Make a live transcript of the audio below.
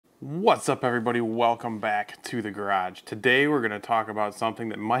What's up, everybody? Welcome back to the garage. Today we're going to talk about something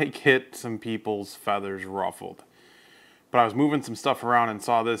that might get some people's feathers ruffled. But I was moving some stuff around and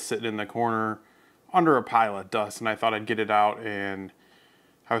saw this sitting in the corner under a pile of dust, and I thought I'd get it out. And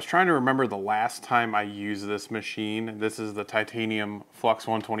I was trying to remember the last time I used this machine. This is the Titanium Flux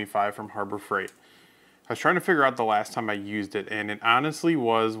 125 from Harbor Freight. I was trying to figure out the last time I used it, and it honestly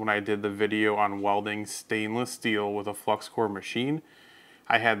was when I did the video on welding stainless steel with a flux core machine.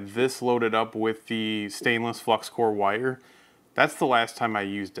 I had this loaded up with the stainless flux core wire. That's the last time I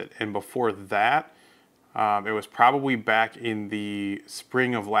used it. And before that, it was probably back in the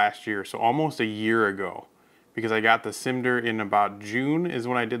spring of last year, so almost a year ago, because I got the Cinder in about June is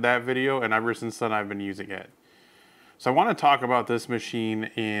when I did that video, and ever since then I've been using it. So I want to talk about this machine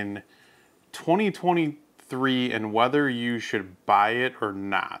in 2023 and whether you should buy it or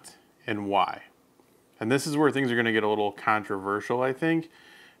not, and why. And this is where things are going to get a little controversial, I think,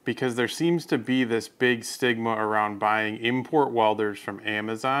 because there seems to be this big stigma around buying import welders from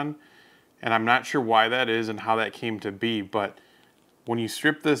Amazon. And I'm not sure why that is and how that came to be, but when you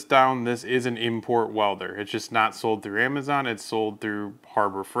strip this down, this is an import welder. It's just not sold through Amazon, it's sold through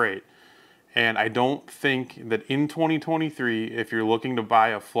Harbor Freight. And I don't think that in 2023, if you're looking to buy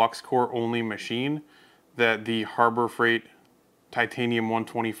a flux core only machine, that the Harbor Freight Titanium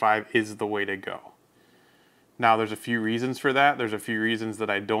 125 is the way to go. Now, there's a few reasons for that. There's a few reasons that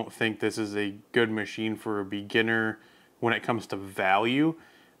I don't think this is a good machine for a beginner when it comes to value,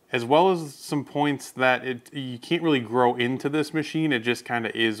 as well as some points that you can't really grow into this machine. It just kind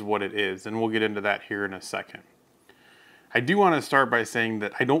of is what it is, and we'll get into that here in a second. I do want to start by saying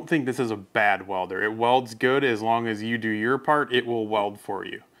that I don't think this is a bad welder. It welds good. As long as you do your part, it will weld for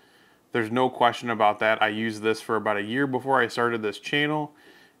you. There's no question about that. I used this for about a year before I started this channel,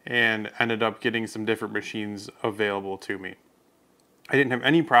 and ended up getting some different machines available to me. I didn't have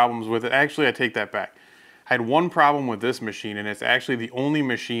any problems with it. Actually, I take that back. I had one problem with this machine, and it's actually the only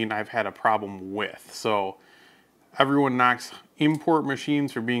machine I've had a problem with. So everyone knocks import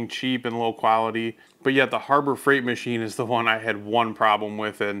machines for being cheap and low quality, but yet the Harbor Freight machine is the one I had one problem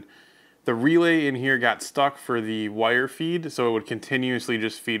with, and the relay in here got stuck for the wire feed, so it would continuously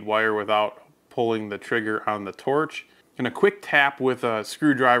just feed wire without pulling the trigger on the torch. And a quick tap with a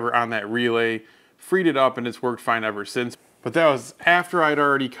screwdriver on that relay freed it up, and it's worked fine ever since. But that was after I'd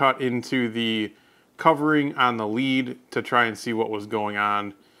already cut into the covering on the lead to try and see what was going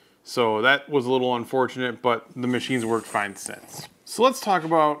on. So that was a little unfortunate, but the machine's worked fine since. So let's talk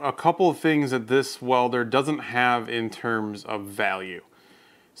about a couple of things that this welder doesn't have in terms of value.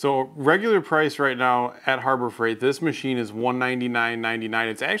 So regular price right now at Harbor Freight, this machine is $199.99.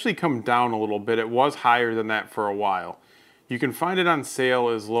 It's actually come down a little bit. It was higher than that for a while. You can find it on sale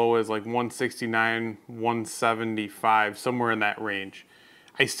as low as like $169, $175, somewhere in that range.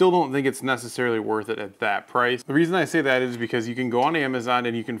 I still don't think it's necessarily worth it at that price. The reason I say that is because you can go on Amazon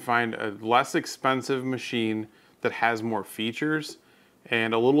and you can find a less expensive machine that has more features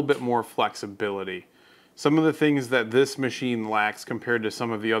and a little bit more flexibility. Some of the things that this machine lacks compared to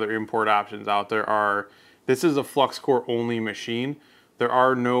some of the other import options out there are, this is a flux core only machine. There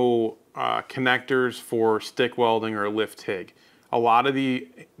are no connectors for stick welding or lift TIG. A lot of the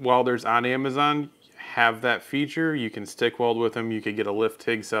welders on Amazon have that feature. You can stick weld with them. You could get a lift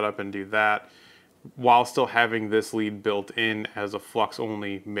TIG set up and do that while still having this lead built in as a flux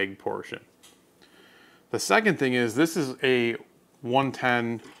only MIG portion. The second thing is this is a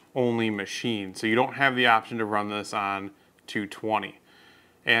 110 only machine, so you don't have the option to run this on 220,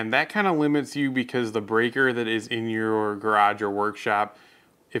 and that kind of limits you because the breaker that is in your garage or workshop,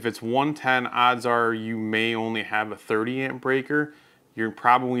 if it's 110, odds are you may only have a 30 amp breaker. You're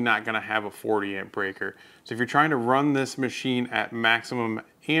probably not going to have a 40 amp breaker. So if you're trying to run this machine at maximum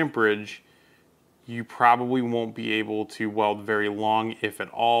amperage, you probably won't be able to weld very long, if at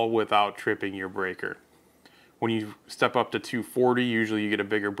all, without tripping your breaker. When you step up to 240, usually you get a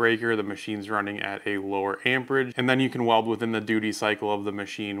bigger breaker, the machine's running at a lower amperage, and then you can weld within the duty cycle of the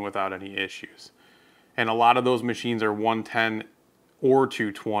machine without any issues. And a lot of those machines are 110 or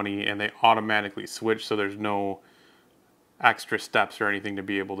 220, and they automatically switch, so there's no extra steps or anything to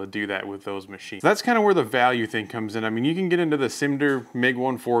be able to do that with those machines. So that's kind of where the value thing comes in. I mean, you can get into the Cinder MIG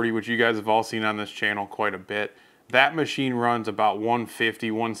 140, which you guys have all seen on this channel quite a bit. That machine runs about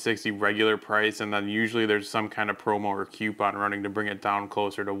 $150, $160 regular price, and then usually there's some kind of promo or coupon running to bring it down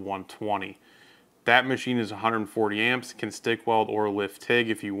closer to $120. That machine is 140 amps, can stick weld or lift TIG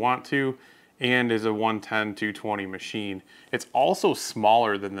if you want to, and is a 110, 220 machine. It's also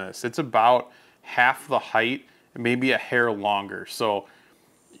smaller than this. It's about half the height, maybe a hair longer. So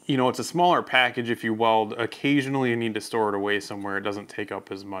you know, it's a smaller package if you weld. Occasionally you need to store it away somewhere. It doesn't take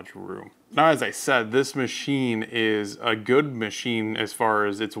up as much room. Now, as I said, this machine is a good machine as far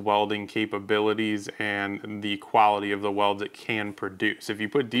as its welding capabilities and the quality of the welds it can produce. If you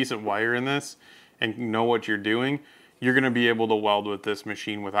put decent wire in this and know what you're doing, you're going to be able to weld with this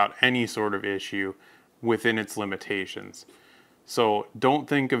machine without any sort of issue within its limitations. So don't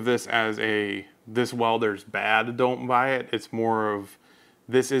think of this as this welder's bad, don't buy it. It's more of,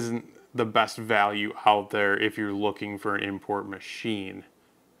 this isn't the best value out there if you're looking for an import machine.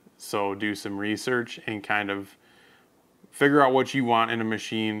 So do some research and kind of figure out what you want in a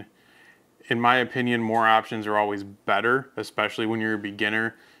machine. In my opinion, more options are always better, especially when you're a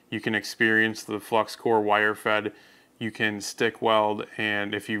beginner. You can experience the flux core wire fed. You can stick weld,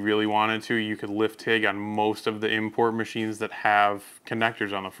 and if you really wanted to, you could lift TIG on most of the import machines that have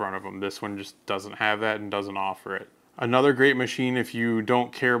connectors on the front of them. This one just doesn't have that and doesn't offer it. Another great machine, if you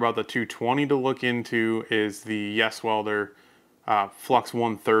don't care about the 220 to look into, is the Yes Welder Flux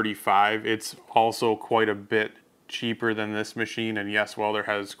 135. It's also quite a bit cheaper than this machine, and Yes Welder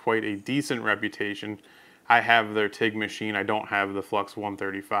has quite a decent reputation. I have their TIG machine. I don't have the Flux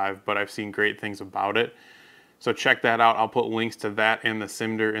 135, but I've seen great things about it. So check that out. I'll put links to that and the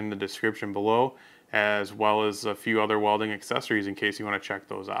Cimder in the description below, as well as a few other welding accessories in case you want to check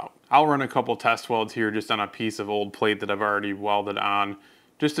those out. I'll run a couple test welds here just on a piece of old plate that I've already welded on,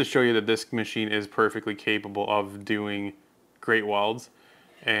 just to show you that this machine is perfectly capable of doing great welds,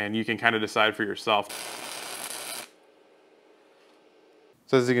 and you can kind of decide for yourself.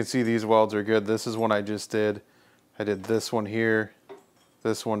 So as you can see, these welds are good. This is one I just did. I did this one here,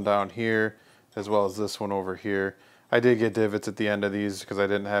 this one down here, as well as this one over here. I did get divots at the end of these because I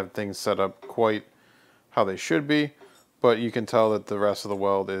didn't have things set up quite how they should be, but you can tell that the rest of the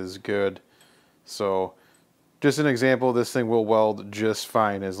weld is good. So just an example, this thing will weld just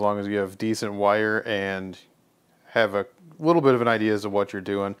fine as long as you have decent wire and have a little bit of an idea as to what you're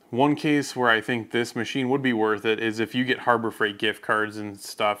doing. One case where I think this machine would be worth it is if you get Harbor Freight gift cards and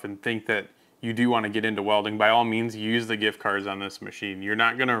stuff and think that you do want to get into welding, by all means use the gift cards on this machine. You're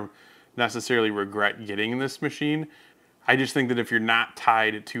not going to necessarily regret getting this machine. I just think that if you're not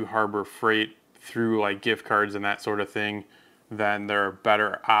tied to Harbor Freight through like gift cards and that sort of thing, then there are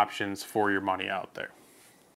better options for your money out there.